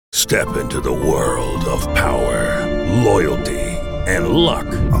Step into the world of power, loyalty, and luck.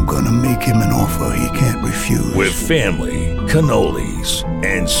 I'm gonna make him an offer he can't refuse. With family, cannolis,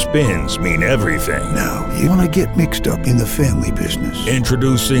 and spins mean everything. Now, you wanna get mixed up in the family business.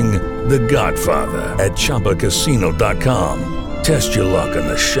 Introducing The Godfather at ChumbaCasino.com. Test your luck in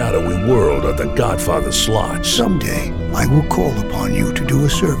the shadowy world of The Godfather slot. Someday, I will call upon you to do a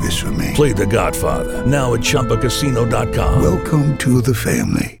service for me. Play The Godfather now at ChumbaCasino.com. Welcome to the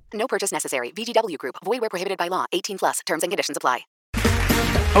family. No purchase necessary. VGW Group. Void where prohibited by law. 18 plus. Terms and conditions apply.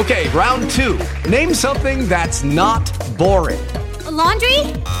 Okay, round two. Name something that's not boring. A laundry?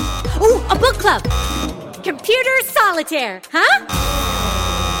 Ooh, a book club. Computer solitaire, huh?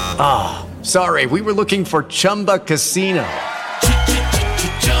 Ah, sorry. We were looking for Chumba Casino.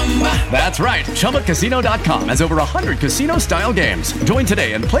 That's right. ChumbaCasino.com has over 100 casino-style games. Join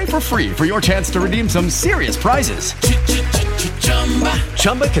today and play for free for your chance to redeem some serious prizes.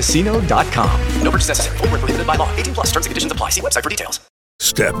 ChumbaCasino.com. No purchase necessary. Void where prohibited by law. 18 plus. Terms and conditions apply. See website for details.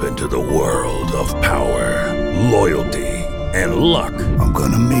 Step into the world of power, loyalty, and luck. I'm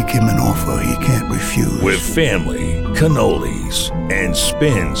gonna make him an offer he can't refuse. With family, cannolis, and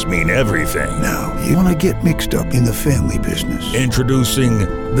spins mean everything. Now, you wanna get mixed up in the family business. Introducing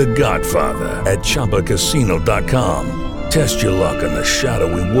The Godfather at ChumbaCasino.com. Test your luck in the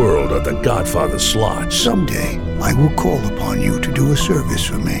shadowy world of The Godfather slot. Someday, I will call upon you to do a service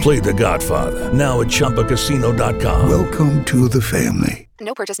for me. Play The Godfather now at ChumbaCasino.com. Welcome to the family.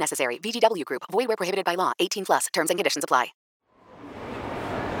 No purchase necessary. VGW Group. Void where prohibited by law. 18 plus. Terms and conditions apply.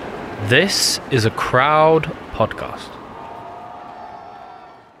 This is a Crowd podcast.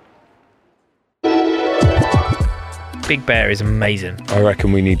 Big Bear is amazing. I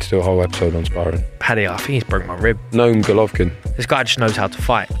reckon we need to do a whole episode on sparring. Paddy, I think he's broke my rib. Noam Golovkin, This guy just knows how to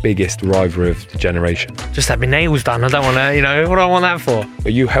fight. biggest rivalry of the generation. Just had my nails done. I don't want to, what do I want that for?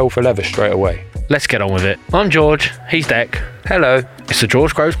 Are you hell for leather straight away? Let's get on with it. I'm George. He's Dec. Hello. It's the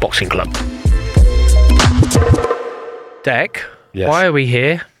George Groves Boxing Club. Dec, Yes. why are we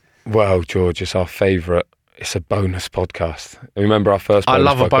here? Well, George, it's our favourite. It's a bonus podcast. Remember our first I bonus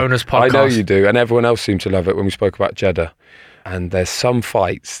love a bonus podcast. I know you do, and everyone else seemed to love it when we spoke about Jeddah. And there's some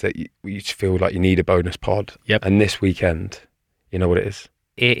fights that you just feel like you need a bonus pod. Yep. And this weekend, you know what it is?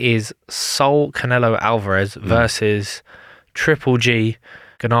 It is Saul Canelo Alvarez versus Triple G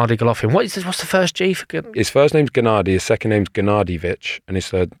Gennady Golovkin. What's the first G for? His first name's Gennady, his second name's Gennadijevich, and his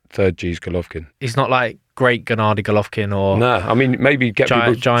third G's Golovkin. He's not like great Gennady Golovkin or... No, I mean, maybe get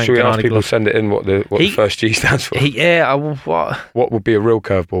Giant people... Should we Gennady ask people Golovkin. to send it in what the first G stands for? What? What would be a real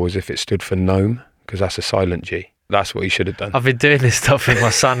curveball is if it stood for gnome, because that's a silent G. That's what he should have done. I've been doing this stuff with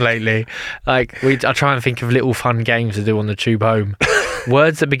my son lately. Like, I try and think of little fun games to do on the tube home.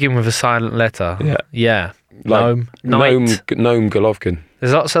 Words that begin with a silent letter. Yeah. Like, Gnome. Gnome Golovkin.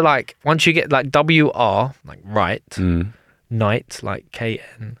 There's lots of like, once you get like WR, like right, night, like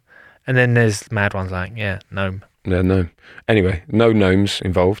KN, and then there's mad ones like, gnome. Yeah, gnome. Anyway, no gnomes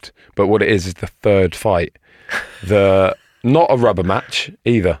involved, but what it is the third fight. Not a rubber match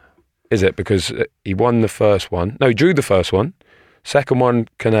either, is it? Because he won the first one. No, he drew the first one. Second one,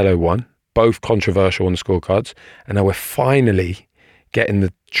 Canelo won. Both controversial on the scorecards. And now we're finally getting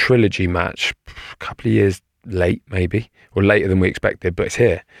the trilogy match a couple of years late, maybe, or later than we expected, but it's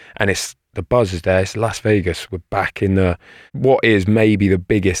here. And the buzz is there. It's Las Vegas. We're back in what is maybe the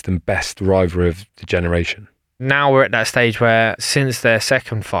biggest and best rivalry of the generation. Now we're at that stage where, since their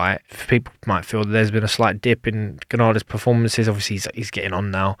second fight, people might feel that there's been a slight dip in Gennady's performances. Obviously, he's getting on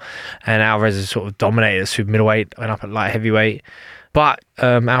now, and Alvarez has sort of dominated at super middleweight, went up at light heavyweight. But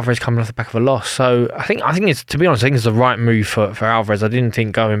Alvarez coming off the back of a loss, so I think it's, to be honest, I think it's the right move for Alvarez. I didn't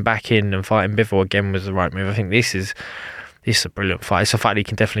think going back in and fighting Bivol again was the right move. I think this is a brilliant fight. It's a fight he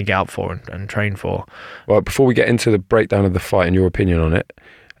can definitely get up for and train for. Well, before we get into the breakdown of the fight and your opinion on it,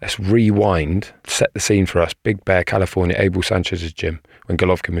 let's rewind, set the scene for us. Big Bear, California, Abel Sanchez's gym, when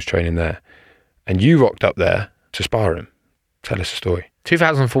Golovkin was training there. And you rocked up there to spar him. Tell us a story.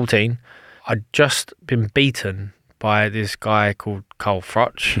 2014, I'd just been beaten by this guy called Carl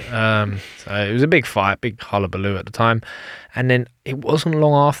Froch. So it was a big fight, big hullabaloo at the time. And then it wasn't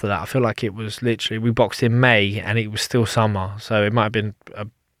long after that. I feel like it was literally, we boxed in May and it was still summer. So it might have been a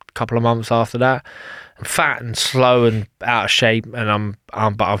couple of months after that. I'm fat and slow and out of shape, and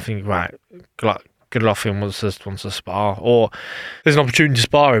but I'm thinking, right, Golovkin wants to spar, or there's an opportunity to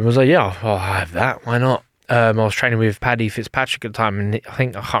spar him. I was like, yeah, I'll have that. Why not? I was training with Paddy Fitzpatrick at the time, and I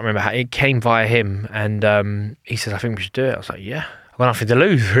can't remember how it came via him, and he said, I think we should do it. I was like, yeah, I've got nothing to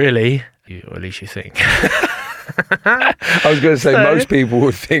lose, really. Or at least you think. I was going to say, most people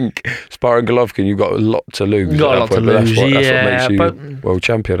would think sparring Golovkin, you've got a lot to lose. You've got a lot to lose, that's what makes you world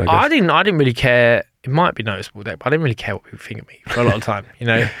champion, I guess. I didn't really care. It might be noticeable there, but I didn't really care what people think of me for a lot of time.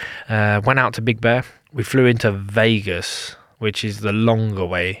 Went out to Big Bear. We flew into Vegas, which is the longer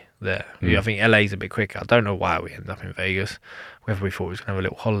way there. I think LA's a bit quicker. I don't know why we ended up in Vegas, whether we thought we was going to have a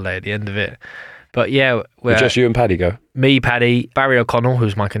little holiday at the end of it. But yeah, just you and Paddy go? Me, Paddy, Barry O'Connell,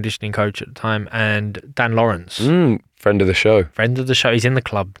 who's my conditioning coach at the time, and Dan Lawrence. Friend of the show. Friend of the show. He's in the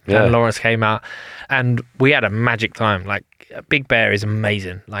club. Dan Lawrence came out and we had a magic time. Like, Big Bear is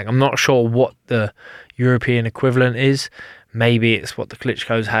amazing. Like, I'm not sure what the European equivalent is. Maybe it's what the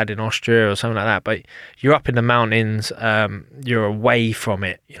Klitschko's had in Austria or something like that. But you're up in the mountains. You're away from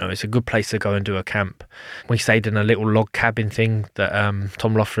it. It's a good place to go and do a camp. We stayed in a little log cabin thing that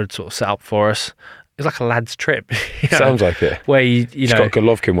Tom Lofford sort of set up for us. It was like a lad's trip. Sounds like it. Where you just got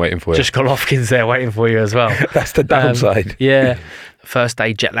Golovkin waiting for you. Just Golovkin's there waiting for you as well. That's the downside. First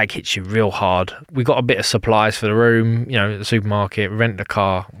day jet lag hits you real hard. We got a bit of supplies for the room, at the supermarket. We rented a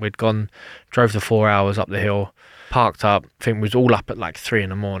car. We'd drove the 4 hours up the hill, parked up. I think we was all up at like 3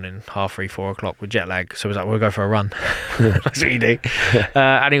 a.m, 3:30, 4 o'clock with jet lag. So we was like, we'll go for a run. That's what you do.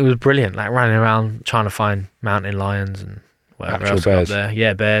 And it was brilliant, like running around trying to find mountain lions and whatever else up there.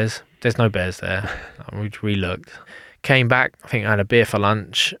 Yeah, bears. There's no bears there. We looked. Came back, I think I had a beer for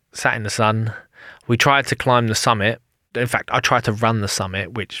lunch, sat in the sun. We tried to climb the summit. In fact, I tried to run the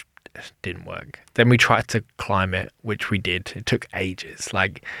summit, which didn't work. Then we tried to climb it, which we did. It took ages.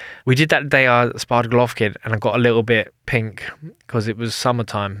 Like, we did that day I sparred Golovkin and I got a little bit pink because it was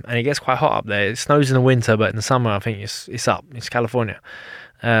summertime and it gets quite hot up there. It snows in the winter, but in the summer I think it's up. It's California.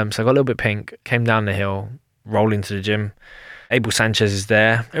 So I got a little bit pink, came down the hill, rolled into the gym. Abel Sanchez is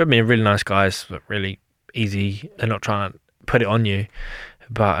there. They're really nice guys, but really easy. They're not trying to put it on you.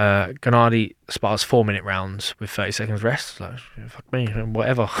 But Gennady spars 4-minute rounds with 30 seconds rest. Like, fuck me,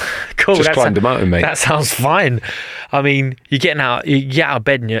 whatever. Cool. Just climbed the mountain, mate. That sounds fine. I mean, you get out of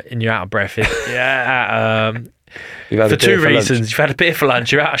bed and you're out of breath. For two reasons. You've had a beer for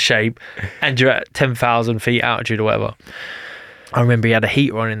lunch, you're out of shape, and you're at 10,000 feet altitude or whatever. I remember he had a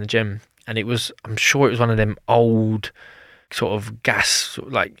heater on in the gym, and I'm sure it was one of them old sort of gas,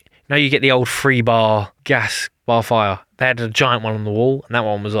 like, you get the old 3-bar gas bar fire. They had a giant one on the wall, and that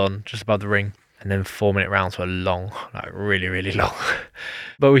one was on just above the ring. And then 4-minute rounds were long, like really, really long.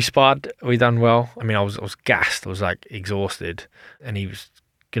 But we sparred, we done well. I mean, I was gassed, I was like exhausted. And he was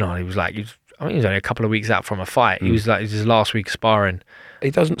only a couple of weeks out from a fight. He was like, it was his last week of sparring. He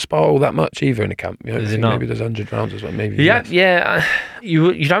doesn't spar all that much either in a camp. Maybe there's 100 rounds as well. Maybe. Yeah.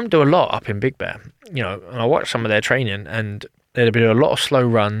 You don't do a lot up in Big Bear. And I watched some of their training, and there'd be a lot of slow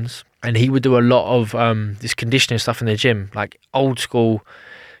runs, and he would do a lot of this conditioning stuff in the gym, like old school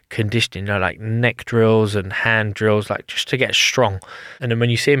conditioning, like neck drills and hand drills, like just to get strong. And then when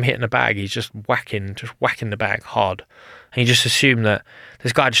you see him hitting the bag, he's just whacking the bag hard. And you just assume that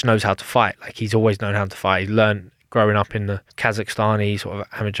this guy just knows how to fight. Like, he's always known how to fight. He learned growing up in the Kazakhstani sort of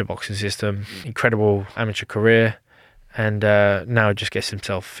amateur boxing system, incredible amateur career, and now he just gets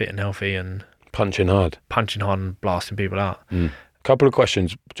himself fit and healthy and punching hard and blasting people out. Couple of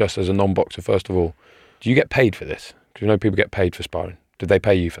questions, just as a non-boxer. First of all, do you get paid for this? Because people get paid for sparring. Did they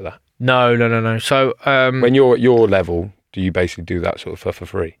pay you for that? No. So when you're at your level, do you basically do that sort of stuff for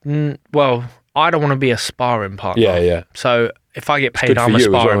free? Well, I don't want to be a sparring partner. Yeah. So if I get paid, I'm a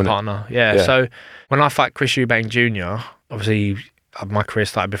sparring partner. Yeah. So when I fight Chris Eubank Jr., obviously my career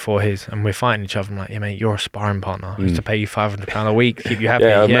started before his, and we're fighting each other. I'm like, yeah, mate, you're a sparring partner. I used to pay you £500 a week to keep you happy.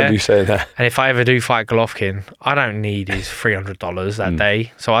 I remember you saying that. And if I ever do fight Golovkin, I don't need his $300 that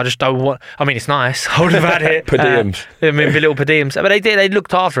day. So I just don't want. I mean, it's nice. I would have had it. Per diems. Little per diems. But they did. They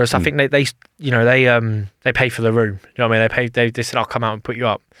looked after us. I think they pay for the room. You know what I mean? They said, I'll come out and put you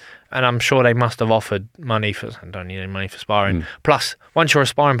up. And I'm sure they must have offered money for. I don't need any money for sparring. Plus, once you're a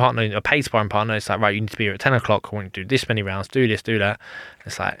sparring partner, a paid sparring partner, it's like, right, you need to be here at 10 o'clock. I want you to do this many rounds, do this, do that.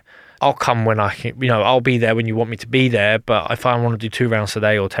 It's like, I'll come when I can. I'll be there when you want me to be there. But if I want to do 2 rounds a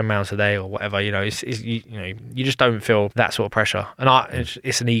day or 10 rounds a day or whatever, you just don't feel that sort of pressure. And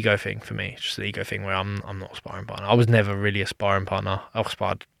it's an ego thing for me. It's just an ego thing where I'm not a sparring partner. I was never really a sparring partner. I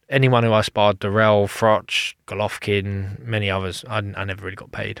sparred anyone who I sparred, Darrell, Froch, Golovkin, many others. I never really got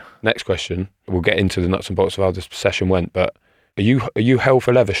paid. Next question. We'll get into the nuts and bolts of how this session went, but are you hell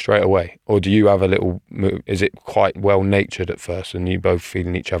for leather straight away? Or do you have a little move? Is it quite well natured at first and you both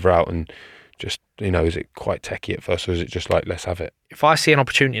feeling each other out and just, is it quite techie at first, or is it just like, let's have it? If I see an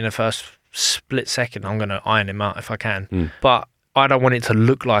opportunity in the first split second, I'm going to iron him out if I can. But I don't want it to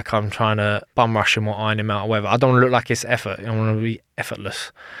look like I'm trying to bum rush him or iron him out or whatever. I don't want to look like it's effort. I want to be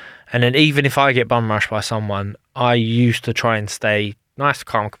effortless. And then even if I get bum rushed by someone, I used to try and stay nice,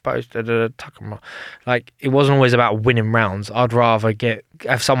 calm, composed, tuck 'em. Like, it wasn't always about winning rounds. I'd rather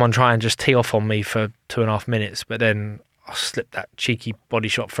have someone try and just tee off on me for 2.5 minutes, but then I'll slip that cheeky body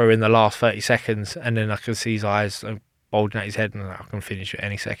shot through in the last 30 seconds, and then I can see his eyes bulging at his head, and I can finish it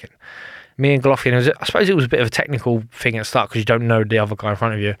any second. Me and Golovkin, I suppose it was a bit of a technical thing at the start because you don't know the other guy in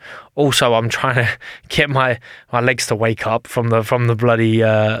front of you. Also, I'm trying to get my legs to wake up from the bloody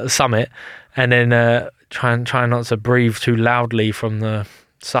summit, and then trying not to breathe too loudly from the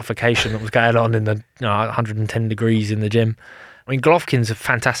suffocation that was going on in the 110 degrees in the gym. I mean, Golovkin's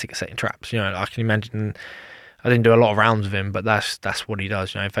fantastic at setting traps. I can imagine. I didn't do a lot of rounds with him, but that's what he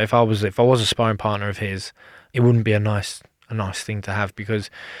does. If I was a sparring partner of his, it wouldn't be a nice thing to have, because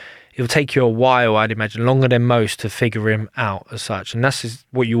it'll take you a while, I'd imagine, longer than most, to figure him out as such. And that's just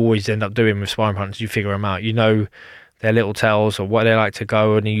what you always end up doing with sparring partners. You figure them out. You know their little tells or what they like to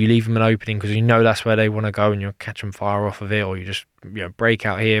go, and you leave them an opening because you know that's where they want to go, and you'll catch them fire off of it, or you just break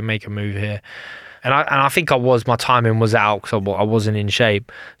out here, make a move here. And I think my timing was out because I wasn't in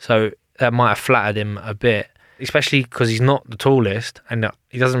shape, so that might have flattered him a bit, especially because he's not the tallest and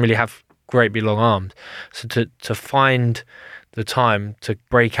he doesn't really have great big long arms. So to find the time to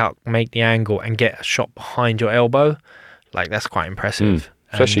break out, make the angle, and get a shot behind your elbow, like, that's quite impressive.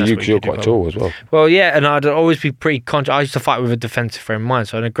 Especially you, because you're quite tall as well. Well, yeah, and I'd always be pretty conscious. I used to fight with a defensive frame of mind,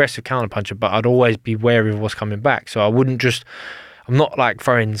 so an aggressive counterpuncher, but I'd always be wary of what's coming back. So I'm not like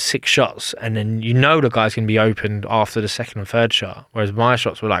throwing 6 shots and then the guy's going to be opened after the second or third shot, whereas my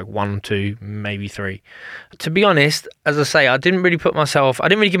shots were like 1, 2, maybe 3. To be honest, as I say, I didn't really give myself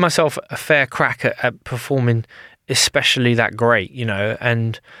a fair crack at performing especially that great,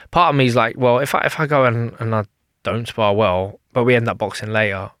 and part of me is like, well, if I go and I don't spar well, but we end up boxing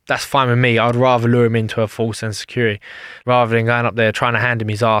later, that's fine with me. I'd rather lure him into a false sense of security rather than going up there trying to hand him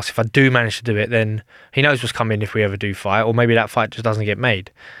his ass. If I do manage to do it, then he knows what's coming if we ever do fight, or maybe that fight just doesn't get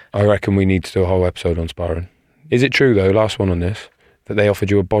made. I reckon we need to do a whole episode on sparring. Is it true, though, last one on this, that they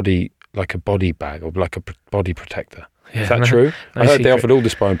offered you a body bag or like a body protector? Yeah, is that true? I heard secret. they offered all the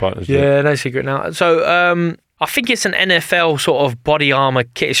sparring partners. Yeah, no secret now. So I think it's an NFL sort of body armor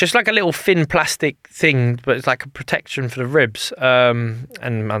kit. It's just like a little thin plastic thing, but it's like a protection for the ribs, and I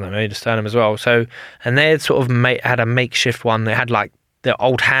don't know, the sternum as well. So, and they had sort of had a makeshift one. They had like the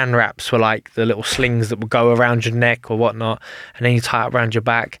old hand wraps were like the little slings that would go around your neck or whatnot, and then you tie it around your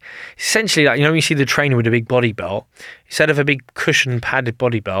back. Essentially, like, when you see the trainer with a big body belt, instead of a big cushion padded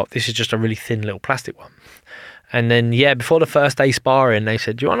body belt, this is just a really thin little plastic one. And then, before the first day sparring, they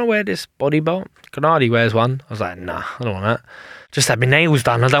said, do you want to wear this body belt? Gennady wears one. I was like, nah, I don't want that. Just had my nails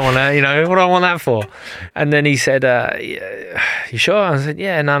done. I don't want to, what do I want that for? And then he said, you sure? I said,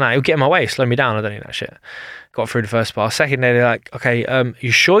 yeah, no, it'll get in my way, slow me down. I don't need that shit. Got through the first spar. Second day, they're like, okay,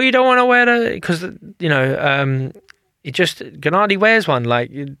 you sure you don't want to wear the, because, Gennady wears one. Like,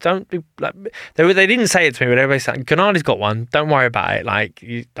 you don't be like, they didn't say it to me, but everybody said, Gennady's got one. Don't worry about it. Like,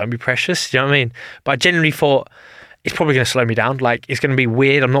 don't be precious. You know what I mean? But I genuinely thought it's probably going to slow me down. Like, it's going to be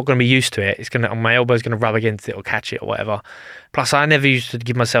weird. I'm not going to be used to it. My elbow's going to rub against it or catch it or whatever. Plus, I never used to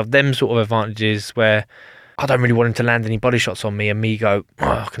give myself them sort of advantages where I don't really want him to land any body shots on me and me go, oh,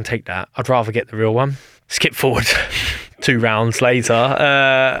 I can take that. I'd rather get the real one. Skip forward 2 rounds later.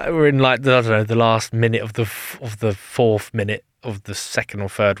 We're in like the last minute of the 4th minute of the second or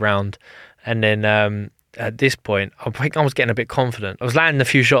third round, and then at this point, I think I was getting a bit confident. I was landing a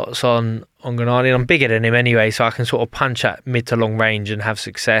few shots on Gennady, and I'm bigger than him anyway, so I can sort of punch at mid to long range and have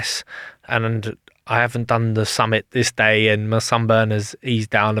success. And I haven't done the summit this day, and my sunburn has eased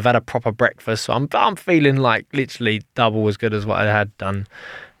down. I've had a proper breakfast, so I'm feeling like literally double as good as what I had done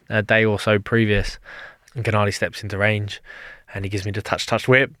a day or so previous. And Gennady steps into range, and he gives me the touch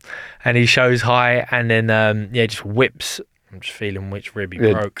whip, and he shows high, and then just whips. I'm just feeling which rib he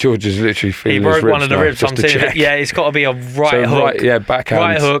broke. George is literally feeling he broke his one of the ribs. I'm saying, it's got to be a right hook. Backhand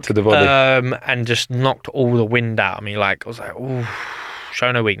right hook to the body, and just knocked all the wind out of me. Like, I was like, ooh, show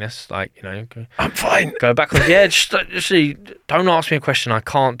no weakness. Like, I'm fine. Go back on. Just don't ask me a question. I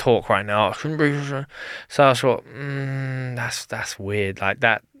can't talk right now. I couldn't breathe. So I thought, that's weird. Like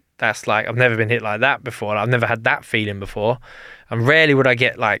that. That's like, I've never been hit like that before. I've never had that feeling before. And rarely would I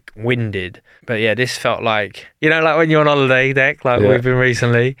get like winded. But yeah, this felt like, like when you're on holiday deck, like we've been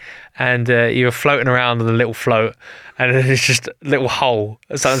recently, and you're floating around on a little float, and then it's just a little hole.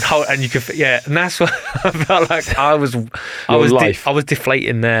 So it's hole, and you could, and that's what I felt like. I was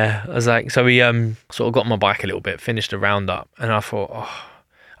deflating there. I was like, so we sort of got on my bike a little bit, finished the round up, and I thought,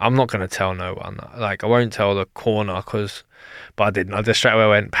 I'm not going to tell no one. Like, I won't tell the corner but I didn't. I just straight away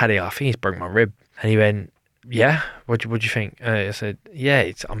went, Paddy, I think he's broke my rib. And he went, yeah, what do you think? I said, yeah,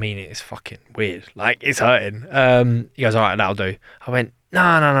 it's fucking weird. Like, it's hurting. He goes, all right, that'll do. I went,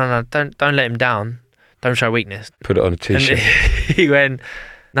 no, don't let him down. Don't show weakness. Put it on a t-shirt. And he went,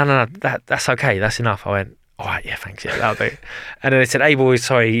 no, that's okay. That's enough. I went, all right, yeah, thanks, yeah, that'll do. And then they said, hey, boys,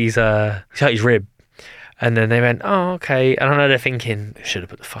 sorry, he's hurt his rib. And then they went, oh, okay. And I know they're thinking, should have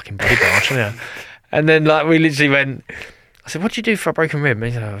put the fucking body bar, shouldn't you? And then, like, we literally went, I said, what do you do for a broken rib? And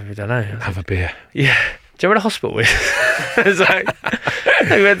he said, oh, we don't know. Have a beer. Yeah. Do you know where the hospital is? So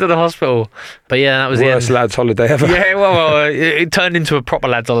we went to the hospital. But yeah, that was worst the end. lads' holiday ever. Yeah, well, it turned into a proper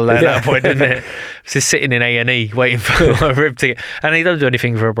lads' holiday at that point, didn't it? Just sitting in A&E waiting for a rib to get... And you don't do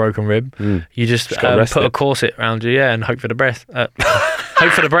anything for a broken rib. You just put a corset around you, and hope for the breast.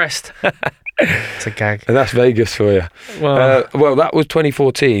 Hope for the breast. It's a gag. And that's Vegas for you. Well, that was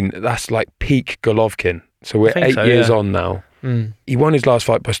 2014. That's like peak Golovkin. So we're 8 years on now. He won his last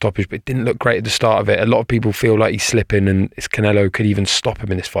fight by stoppage, but it didn't look great at the start of it. A lot of people feel like he's slipping and Canelo could even stop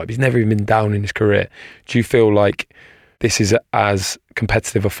him in this fight. But he's never even been down in his career. Do you feel like this is as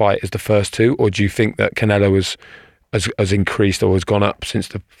competitive a fight as the first two, or do you think that Canelo has increased or has gone up since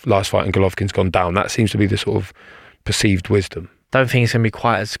the last fight and Golovkin's gone down? That seems to be the sort of perceived wisdom. Don't think it's going to be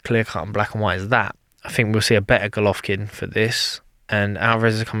quite as clear-cut and black and white as that. I think we'll see a better Golovkin for this, and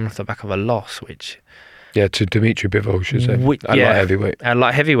Alvarez is coming off the back of a loss, which... Yeah, to Dimitri Bivol, should say. Light heavyweight.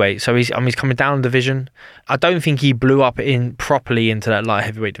 Light heavyweight. So he's coming down the division. I don't think he blew up properly into that light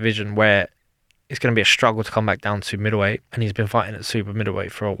heavyweight division where it's going to be a struggle to come back down to middleweight. And he's been fighting at super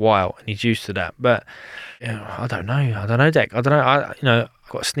middleweight for a while, and he's used to that. But I don't know, Dec. I don't know. I've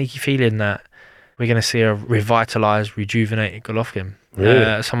got a sneaky feeling that we're going to see a revitalised, rejuvenated Golovkin.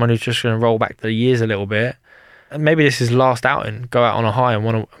 Really? Someone who's just going to roll back the years a little bit. And maybe this is his last outing, go out on a high and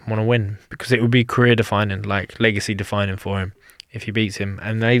want to win, because it would be career defining, like legacy defining for him if he beats him.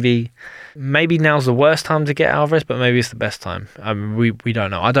 And maybe now's the worst time to get Alvarez, but maybe it's the best time. We don't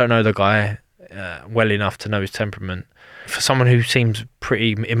know. I don't know the guy well enough to know his temperament. For someone who seems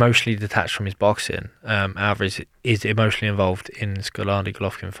pretty emotionally detached from his boxing, Alvarez is emotionally involved in this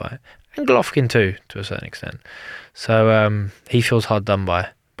Golovkin fight, and Golovkin too, to a certain extent. So he feels hard done by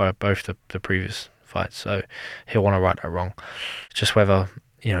both the previous fights, so he'll want to right that wrong. Just whether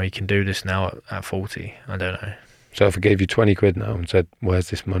he can do this now at 40, I don't know. So if I gave you 20 quid now and said, where's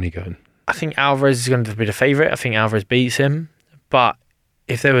this money going? I think Alvarez is going to be the favourite. I think Alvarez beats him, but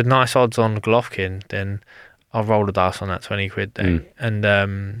if there were nice odds on Golovkin, then I'll roll the dice on that 20 quid then and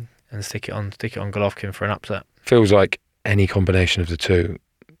stick it on Golovkin for an upset. Feels like any combination of the two,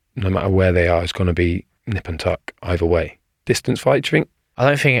 no matter where they are, is going to be nip and tuck either way. Distance fight, do you think?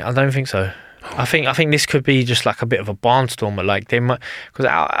 I don't think so. I think this could be just like a bit of a barnstormer. Like they might, because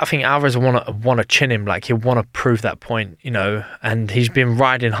I think Alvarez want to chin him. Like he'll want to prove that point, And he's been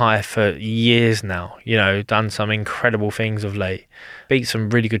riding high for years now. Done some incredible things of late, beat some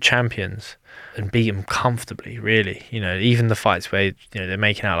really good champions, and beat them comfortably. Really, even the fights where they're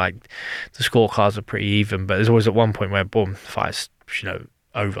making out like the scorecards are pretty even, but there's always at one point where boom, the fight's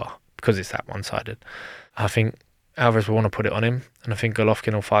over because it's that one-sided. I think Alvarez will want to put it on him, and I think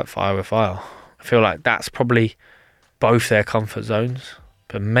Golovkin will fight fire with fire. I feel like that's probably both their comfort zones,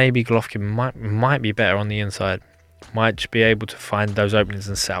 but maybe Golovkin might be better on the inside, might just be able to find those openings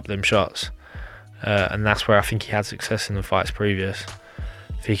and set up them shots, and that's where I think he had success in the fights previous.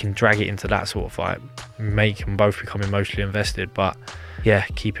 If he can drag it into that sort of fight, make them both become emotionally invested, but yeah,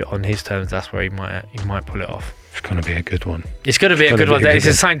 keep it on his terms, that's where he might pull it off. It's going to be a good one. It's going to be a good one. It's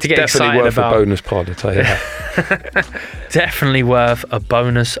something to get excited about. Definitely worth a bonus pod, I tell you that. Definitely worth a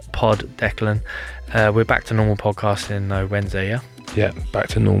bonus pod, Declan. We're back to normal podcasting Wednesday, yeah? Yeah, back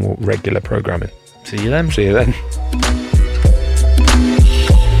to normal, regular programming. See you then. See you then.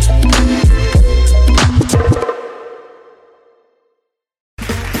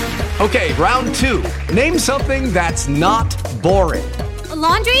 Okay, round two. Name something that's not boring. A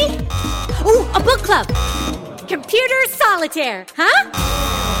laundry? Ooh, a book club. Computer solitaire,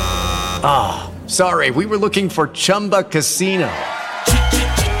 huh? Sorry, we were looking for Chumba Casino.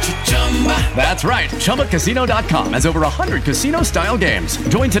 That's right. ChumbaCasino.com has over 100 casino-style games.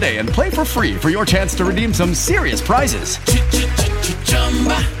 Join today and play for free for your chance to redeem some serious prizes.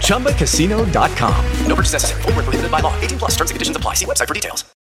 ChumbaCasino.com. No purchase necessary. Void where prohibited by law. 18+ terms and conditions apply. See website for details.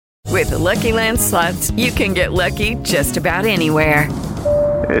 With the Lucky Land Slots, you can get lucky just about anywhere.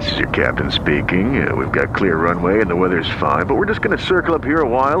 This is your captain speaking. We've got clear runway and the weather's fine, but we're just going to circle up here a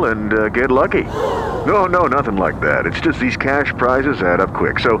while and get lucky. No, nothing like that. It's just these cash prizes add up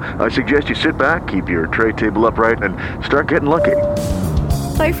quick. So I suggest you sit back, keep your tray table upright, and start getting lucky.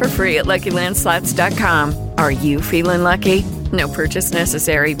 Play for free at LuckyLandSlots.com. Are you feeling lucky? No purchase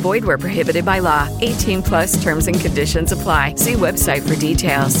necessary. Void where prohibited by law. 18+ terms and conditions apply. See website for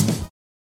details.